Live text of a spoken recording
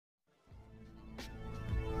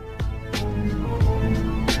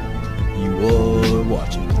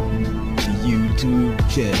YouTube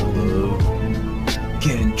channel,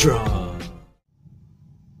 Kentron.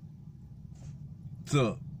 What's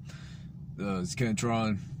up? It's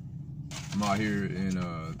Kentron. I'm out here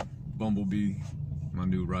in Bumblebee, my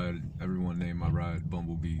new ride. Everyone named my ride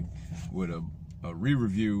Bumblebee, with a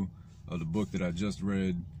re-review of the book that I just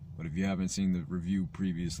read. But if you haven't seen the review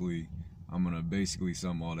previously, I'm gonna basically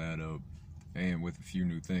sum all that up, and with a few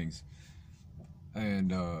new things.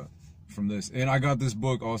 And from this, and I got this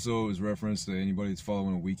book also as reference to anybody that's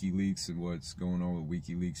following WikiLeaks and what's going on with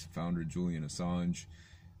WikiLeaks founder Julian Assange.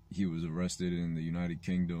 He was arrested in the United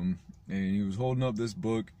Kingdom, and he was holding up this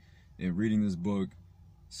book and reading this book.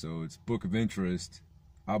 So it's book of interest.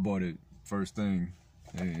 I bought it first thing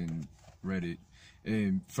and read it.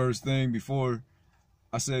 And first thing, before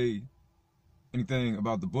I say anything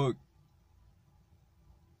about the book,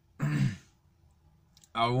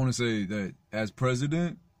 I want to say that as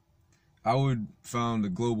president, I would found a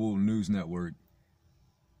global news network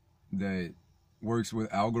that works with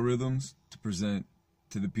algorithms to present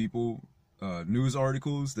to the people news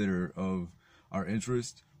articles that are of our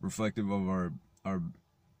interest, reflective of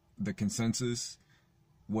the consensus,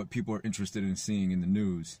 what people are interested in seeing in the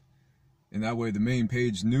news. And that way the main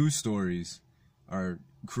page news stories are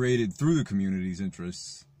created through the community's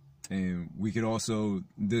interests, and we could also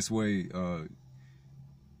this way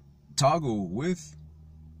toggle with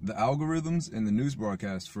the algorithms and the news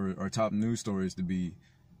broadcast for our top news stories to be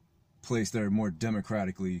placed there more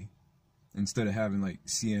democratically, instead of having like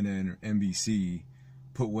CNN or NBC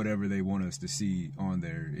put whatever they want us to see on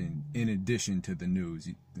there in addition to the news.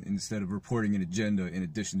 Instead of reporting an agenda in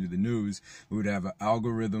addition to the news, we would have an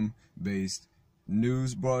algorithm based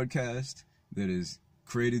news broadcast that is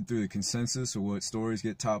created through the consensus of what stories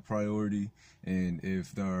get top priority, and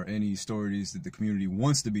if there are any stories that the community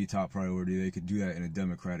wants to be top priority, they could do that in a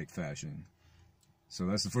democratic fashion. So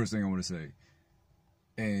that's the first thing I want to say.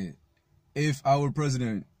 And if I were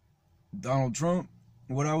President Donald Trump,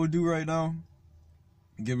 what I would do right now,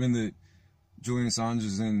 given that Julian Assange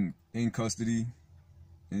is in custody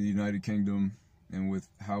in the United Kingdom, and with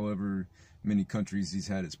however many countries he's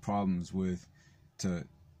had its problems with,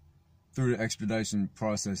 through the extradition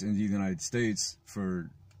process in the United States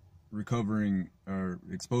for recovering or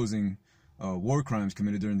exposing war crimes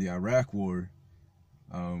committed during the Iraq War,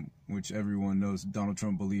 which everyone knows Donald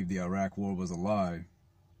Trump believed the Iraq War was a lie.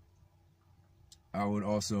 I would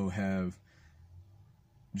also have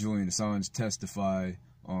Julian Assange testify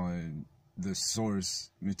on the source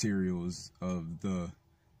materials of the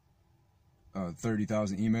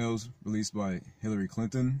 30,000 emails released by Hillary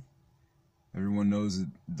Clinton. Everyone knows that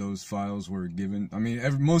those files were given. I mean,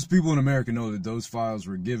 most people in America know that those files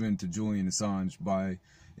were given to Julian Assange by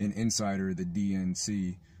an insider, the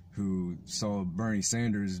DNC, who saw Bernie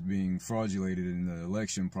Sanders being fraudulated in the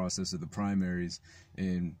election process of the primaries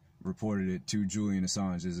and reported it to Julian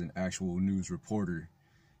Assange as an actual news reporter.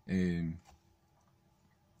 And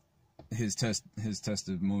his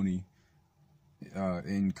testimony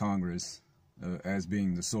in Congress, as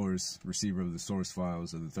being the source receiver of the source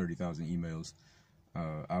files of the 30,000 emails,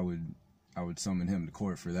 I would summon him to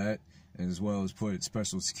court for that, and as well as put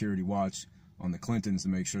special security watch on the Clintons to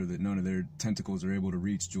make sure that none of their tentacles are able to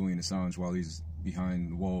reach Julian Assange while he's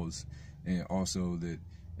behind the walls, and also that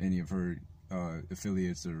any of her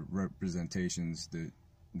affiliates or representations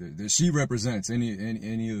that she represents,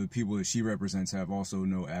 any of the people that she represents, have also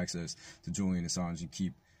no access to Julian Assange, and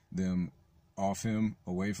keep them off him,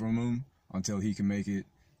 away from him, until he can make it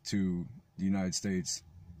to the United States,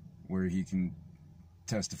 where he can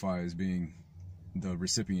testify as being the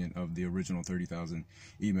recipient of the original 30,000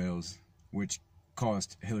 emails, which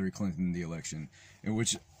cost Hillary Clinton the election. In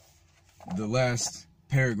which the last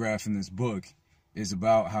paragraph in this book is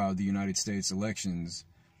about how the United States elections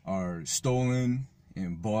are stolen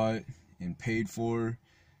and bought and paid for,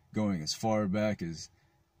 going as far back as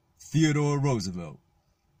Theodore Roosevelt,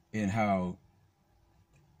 and how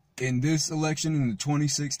in this election, in the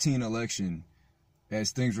 2016 election,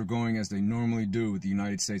 as things were going as they normally do with the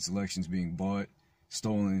United States elections being bought,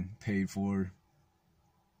 stolen, paid for,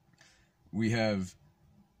 we have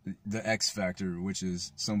the X factor, which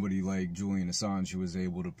is somebody like Julian Assange, who was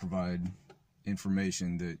able to provide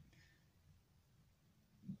information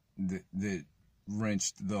that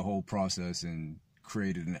wrenched the whole process and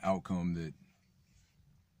created an outcome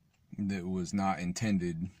that was not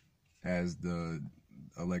intended as the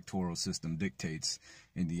electoral system dictates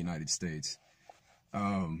in the United States.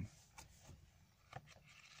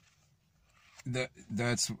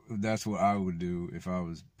 That's what I would do if I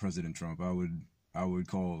was President Trump. I would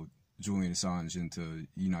call Julian Assange into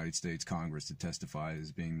United States Congress to testify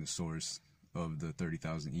as being the source of the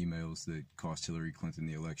 30,000 emails that cost Hillary Clinton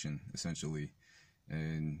the election, essentially,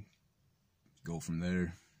 and go from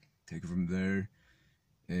there, take it from there,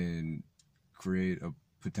 and create a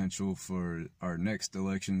potential for our next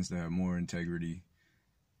elections to have more integrity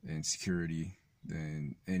and security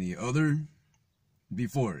than any other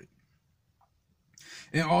before it.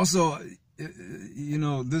 And also, you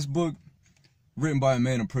know, this book, written by a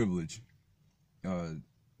man of privilege.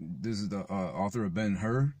 This is the author of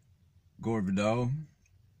Ben-Hur, Gore Vidal.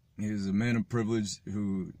 He's a man of privilege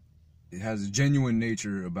who has a genuine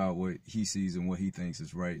nature about what he sees and what he thinks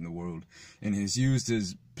is right in the world, and has used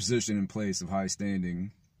his position and place of high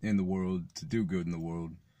standing in the world to do good in the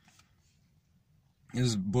world.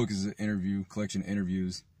 This book is an collection of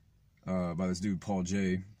interviews by this dude Paul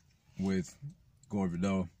J. with Gore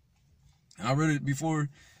Vidal. I read it before.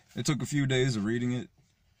 It took a few days of reading it,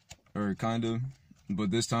 or kind of,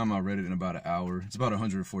 but this time I read it in about an hour. It's about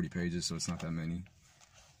 140 pages, so it's not that many.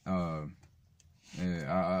 I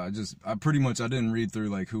didn't read through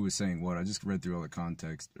like who was saying what. I just read through all the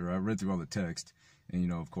context, or I read through all the text, and, you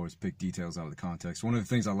know, of course, pick details out of the context. One of the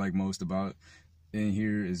things I like most about in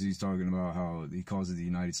here is he's talking about how he calls it the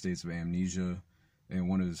United States of amnesia, and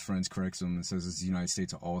one of his friends corrects him and says it's the United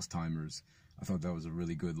States of Alzheimer's. I thought that was a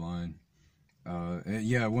really good line. And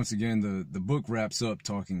yeah, once again, the book wraps up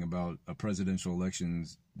talking about presidential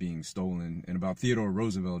elections being stolen, and about Theodore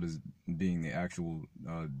Roosevelt as being the actual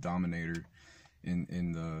dominator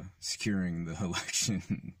in the securing the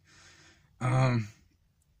election. And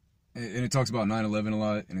it talks about 9/11 a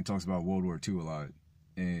lot, and it talks about World War II a lot.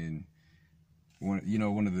 And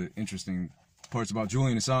one of the interesting parts about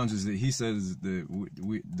Julian Assange is that he says that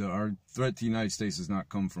our threat to the United States does not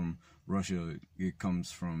come from Russia; it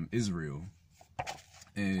comes from Israel.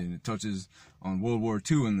 And it touches on World War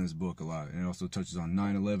II in this book a lot, and it also touches on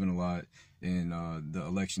 9/11 a lot, and the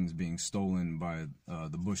elections being stolen by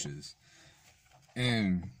the Bushes.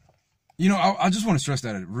 And, you know, I just want to stress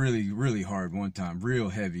that really, really hard one time, real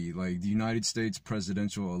heavy. Like, the United States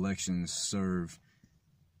presidential elections serve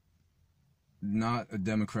not a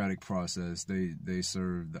democratic process. They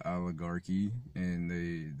serve the oligarchy,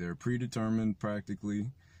 and they're predetermined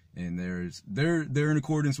practically, and they're in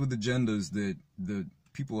accordance with agendas that the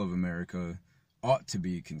people of America ought to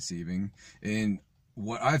be conceiving. And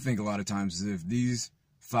what I think a lot of times is, if these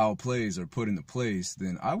foul plays are put into place,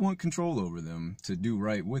 then I want control over them to do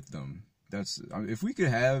right with them. If we could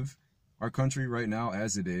have our country right now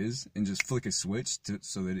as it is and just flick a switch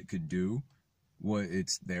so that it could do what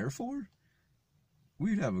it's there for,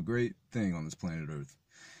 we'd have a great thing on this planet Earth.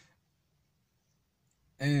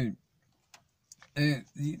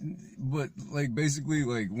 But like, basically,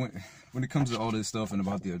 like, when it comes to all this stuff and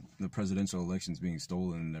about the presidential elections being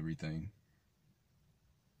stolen and everything,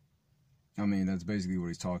 I mean, that's basically what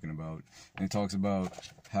he's talking about. And he talks about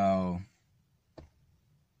how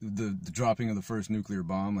the dropping of the first nuclear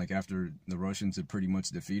bomb, like after the Russians had pretty much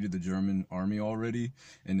defeated the German army already,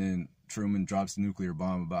 and then Truman drops the nuclear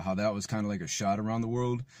bomb, about how that was kind of like a shot around the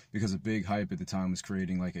world, because a big hype at the time was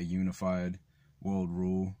creating like a unified world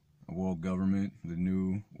rule, a world government, the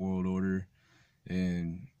new world order.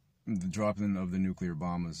 And the dropping of the nuclear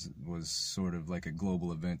bomb was sort of like a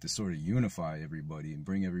global event to sort of unify everybody and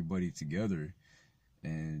bring everybody together.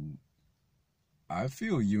 And I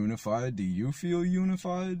feel unified. Do you feel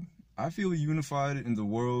unified? I feel unified in the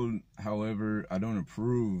world. However, I don't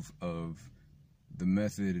approve of the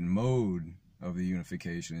method and mode of the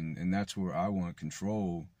unification, and that's where I want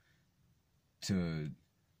control to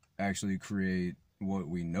actually create what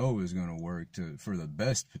we know is going to work for the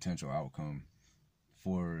best potential outcome,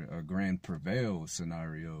 for a grand prevail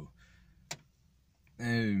scenario.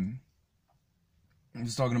 And I'm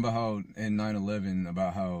just talking about how in 9/11,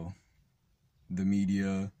 about how the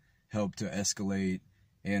media helped to escalate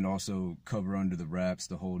and also cover under the wraps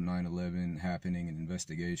the whole 9/11 happening and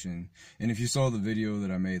investigation. And if you saw the video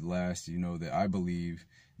that I made last, you know that I believe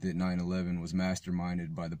that 9/11 was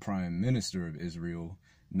masterminded by the Prime Minister of Israel,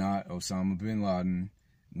 not Osama bin Laden,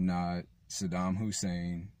 not Saddam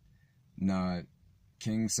Hussein, not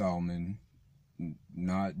King Salman,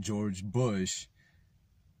 not George Bush.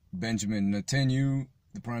 Benjamin Netanyahu,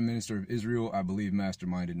 the Prime Minister of Israel, I believe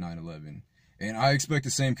masterminded 9/11. And I expect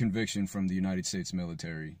the same conviction from the United States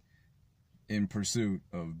military in pursuit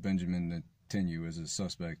of Benjamin Netanyahu as a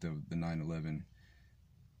suspect of the 9/11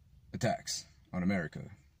 attacks on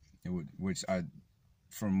America, which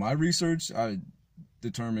from my research, I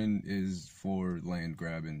determined is for land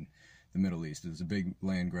grab in the Middle East. It's a big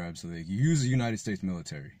land grab so they can use the United States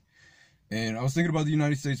military. And I was thinking about the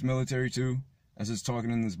United States military too, as it's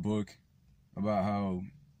talking in this book about how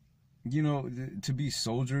you know, to be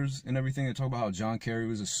soldiers and everything. They talk about how John Kerry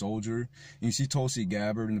was a soldier. And you see Tulsi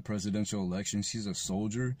Gabbard in the presidential election. She's a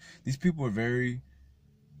soldier. These people are very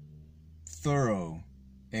thorough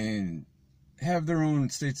and have their own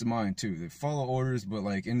states of mind too. They follow orders, but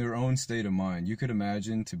like in their own state of mind. You could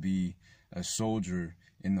imagine to be a soldier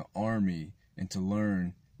in the army and to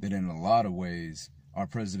learn that in a lot of ways our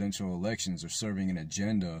presidential elections are serving an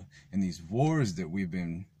agenda, and these wars that we've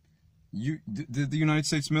been the United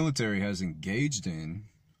States military has engaged in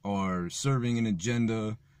are serving an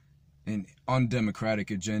agenda, an undemocratic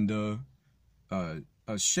agenda, a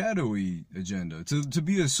shadowy agenda. To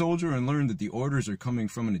be a soldier and learn that the orders are coming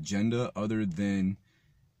from an agenda other than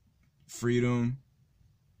freedom,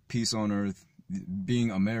 peace on earth,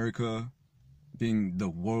 being America, being the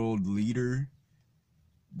world leader,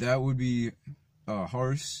 that would be a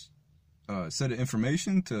harsh set of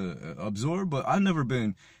information to absorb. But I've never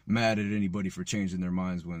been mad at anybody for changing their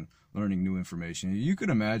minds when learning new information. You could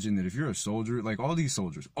imagine that if you're a soldier, like all these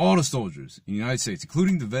soldiers, all the soldiers in the United States,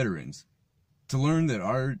 including the veterans, to learn that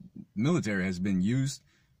our military has been used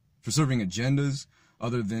for serving agendas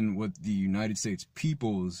other than what the United States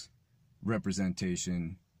people's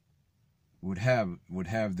representation would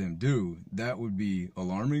have them do, that would be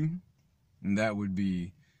alarming, and that would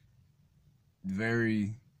be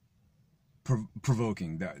very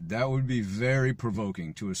provoking. That would be very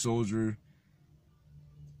provoking to a soldier.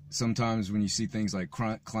 Sometimes when you see things like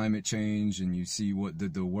climate change and you see what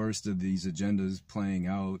the worst of these agendas playing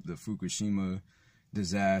out, the Fukushima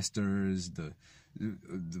disasters,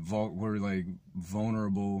 we're like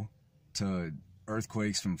vulnerable to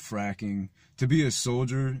earthquakes from fracking. To be a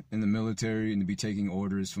soldier in the military and to be taking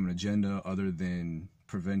orders from an agenda other than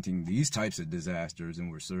preventing these types of disasters,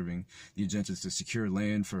 and we're serving the agendas to secure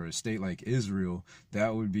land for a state like Israel,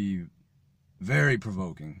 that would be very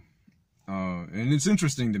provoking. And it's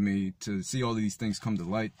interesting to me to see all these things come to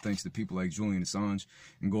light thanks to people like Julian Assange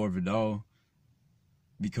and Gore Vidal,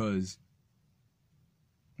 because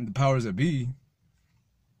the powers that be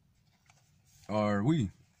are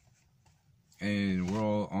we. And we're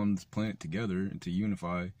all on this planet together, and to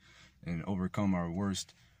unify and overcome our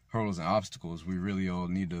worst hurdles and obstacles, we really all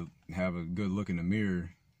need to have a good look in the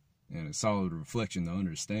mirror and a solid reflection to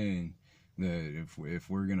understand that if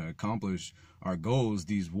we're going to accomplish our goals,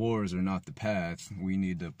 these wars are not the path. We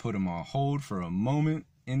need to put them on hold for a moment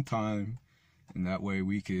in time, and that way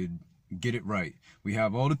we could get it right. We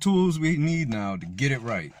have all the tools we need now to get it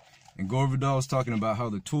right. And Gore Vidal is talking about how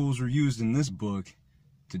the tools were used in this book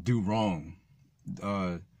to do wrong.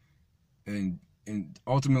 And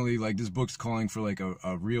ultimately, like, this book's calling for like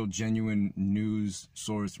a real genuine news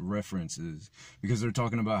source references, because they're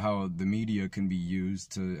talking about how the media can be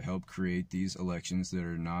used to help create these elections that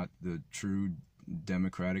are not the true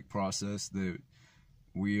democratic process that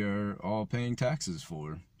we are all paying taxes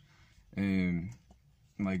for. And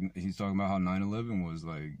like, he's talking about how 9/11 was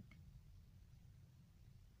like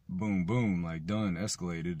boom, boom, like done,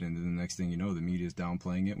 escalated, and then the next thing you know, the media's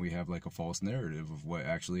downplaying it. We have like a false narrative of what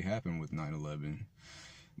actually happened with 9/11.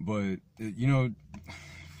 But, you know,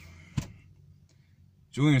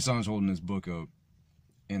 Julian Assange holding this book up,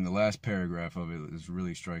 and the last paragraph of it is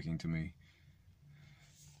really striking to me.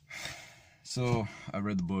 So, I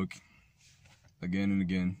read the book again and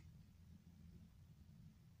again,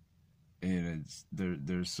 and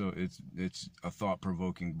it's a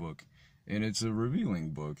thought-provoking book. And it's a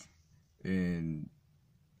revealing book, and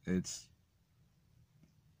it's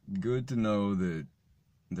good to know that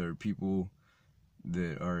there are people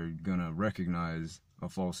that are gonna recognize a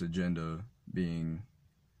false agenda being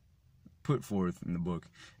put forth in the book.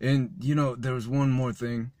 And you know, there was one more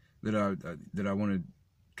thing that I want to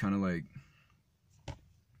kind of like,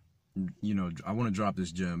 you know, I want to drop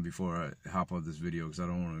this gem before I hop off this video, because I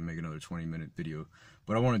don't want to make another 20-minute video,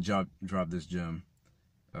 but I want to drop this gem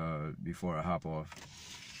before I hop off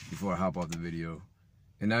the video.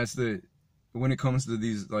 And that's that when it comes to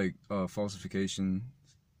these like falsification,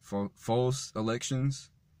 false elections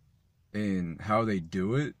and how they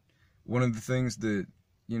do it, one of the things that,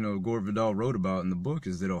 you know, Gore Vidal wrote about in the book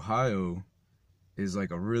is that Ohio is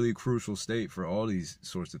like a really crucial state for all these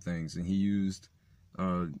sorts of things, and he used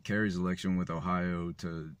Kerry's election with Ohio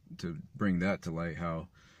to bring that to light, how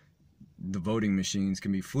the voting machines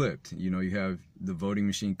can be flipped. You know, you have the voting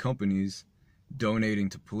machine companies donating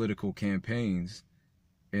to political campaigns,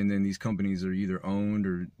 and then these companies are either owned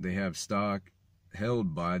or they have stock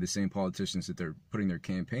held by the same politicians that they're putting their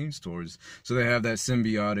campaigns towards. So they have that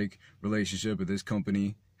symbiotic relationship where this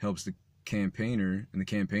company helps the campaigner and the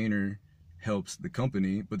campaigner helps the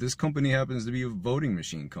company, but this company happens to be a voting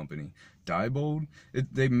machine company. Diebold,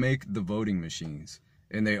 they make the voting machines.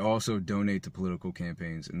 And they also donate to political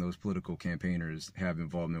campaigns, and those political campaigners have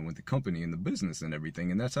involvement with the company and the business and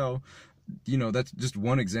everything. And that's how, that's just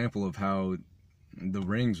one example of how the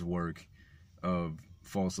rings work of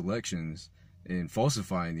false elections and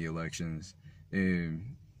falsifying the elections.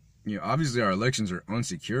 And, obviously our elections are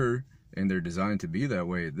unsecure, and they're designed to be that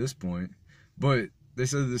way at this point. But they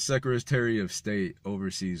said the Secretary of State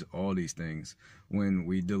oversees all these things. When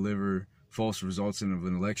we deliver false results in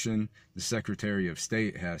an election, the Secretary of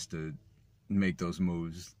State has to make those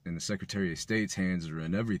moves, and the Secretary of State's hands are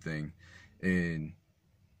in everything. And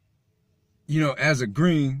as a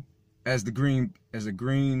Green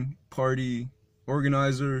Party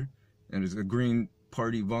organizer and as a Green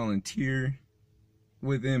Party volunteer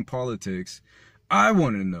within politics, I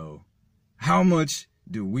want to know, how much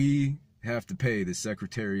do we have to pay the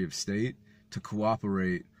Secretary of State to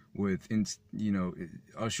cooperate with,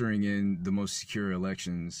 ushering in the most secure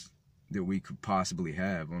elections that we could possibly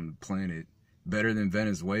have on the planet, better than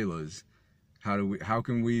Venezuela's? How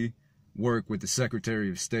can we work with the Secretary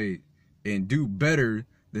of State and do better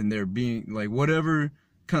than they're being, like, whatever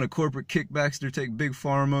kind of corporate kickbacks they're taking, big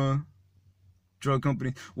pharma, drug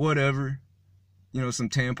company, whatever, some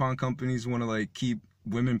tampon companies want to, like, keep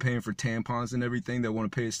women paying for tampons and everything, that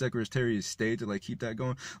want to pay the Secretary of State to, like, keep that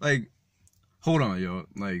going. Like, hold on, yo.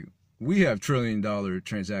 Like, we have $1 trillion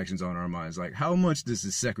transactions on our minds. Like, how much does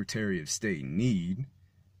the Secretary of State need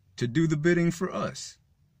to do the bidding for us?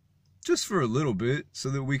 Just for a little bit, so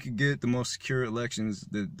that we could get the most secure elections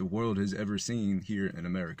that the world has ever seen here in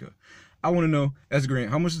America. I want to know, as Green,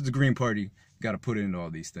 how much does the Green Party got to put into all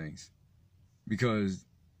these things? Because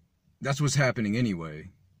that's what's happening anyway.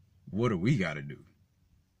 What do we got to do?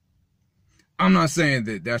 I'm not saying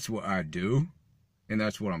that that's what I do, and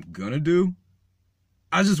that's what I'm gonna do.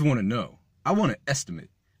 I just want to know. I want an estimate.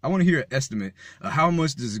 I want to hear an estimate of how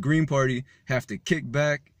much does the Green Party have to kick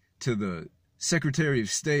back to the Secretary of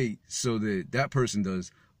State so that that person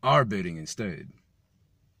does our bidding instead.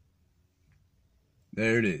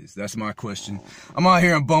 There it is. That's my question. I'm out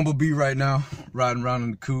here in Bumblebee right now, riding around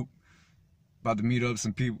in the coupe, about to meet up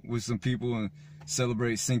with some people and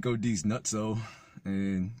celebrate Cinco D's Nutso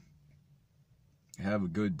and have a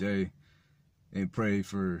good day and pray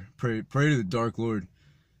to the Dark Lord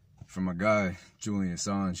for my guy Julian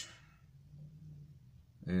Assange,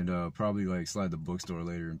 and probably like slide the bookstore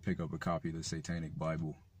later and pick up a copy of the Satanic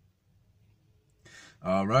Bible.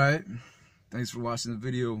 All right, thanks for watching the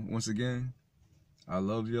video once again. I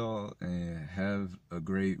love y'all and have a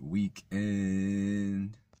great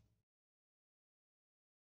weekend.